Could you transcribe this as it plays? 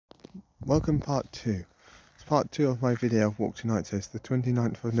Welcome part 2. It's part 2 of my video of Walk to Knightshayes, the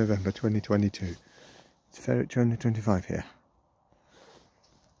 29th of November 2022. It's Ferret 225 here.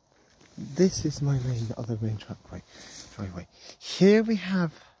 This is my other main driveway. Here we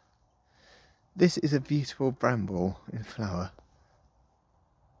have, this is a beautiful bramble in flower.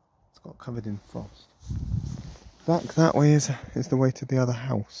 It's got covered in frost. Back that way is the way to the other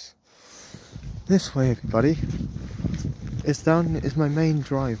house. This way, everybody, is my main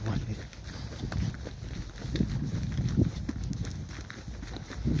driveway.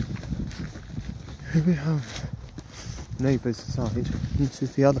 Here we have neighbour's side. This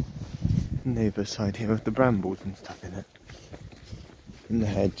is the other neighbour's side here with the brambles and stuff in it. In the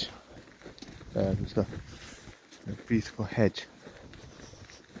hedge. And stuff. A beautiful hedge.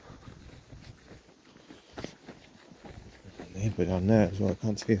 There's a neighbour down there as well. I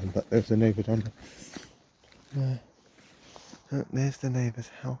can't see them, but there's a neighbour down there. There's the neighbour's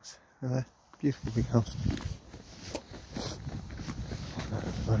house. Beautiful big house.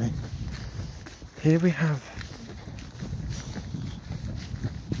 Everybody. Here we have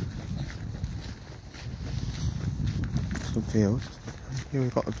some fields. Here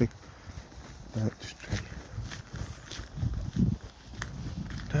we've got a big birch tree.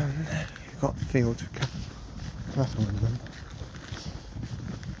 Down there you've got fields with cattle in them.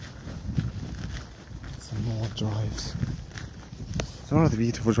 Some more drives. It's another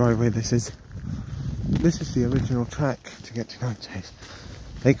beautiful driveway this is. This is the original track to get to Knightshayes.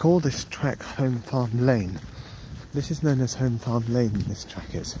 They call this track Home Farm Lane. This is known as Home Farm Lane, this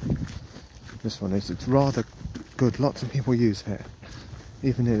track is. This one is. It's rather good. Lots of people use it.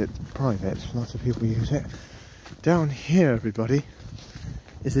 Even if it's private, lots of people use it. Down here, everybody,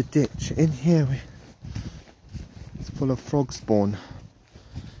 is a ditch. In here, it's full of frog spawn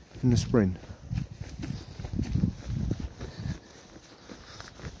in the spring.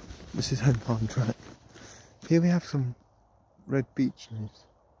 This is Home Farm track. Here we have some red beech leaves.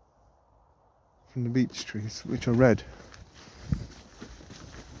 From the beech trees, which are red.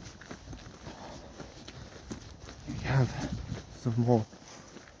 We have some more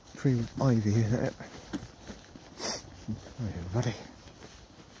tree ivy in it. Hi everybody.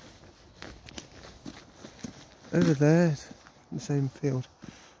 Over there is the same field.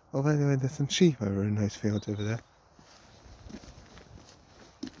 Oh, by the way, there's some sheep over in those fields over there.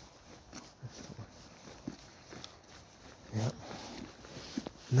 Yep.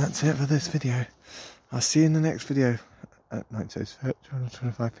 And that's it for this video. I'll see you in the next video at Knightshayes. Ferret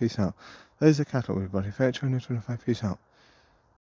 225, peace out. Those are cattle, everybody. Ferret 225, peace out.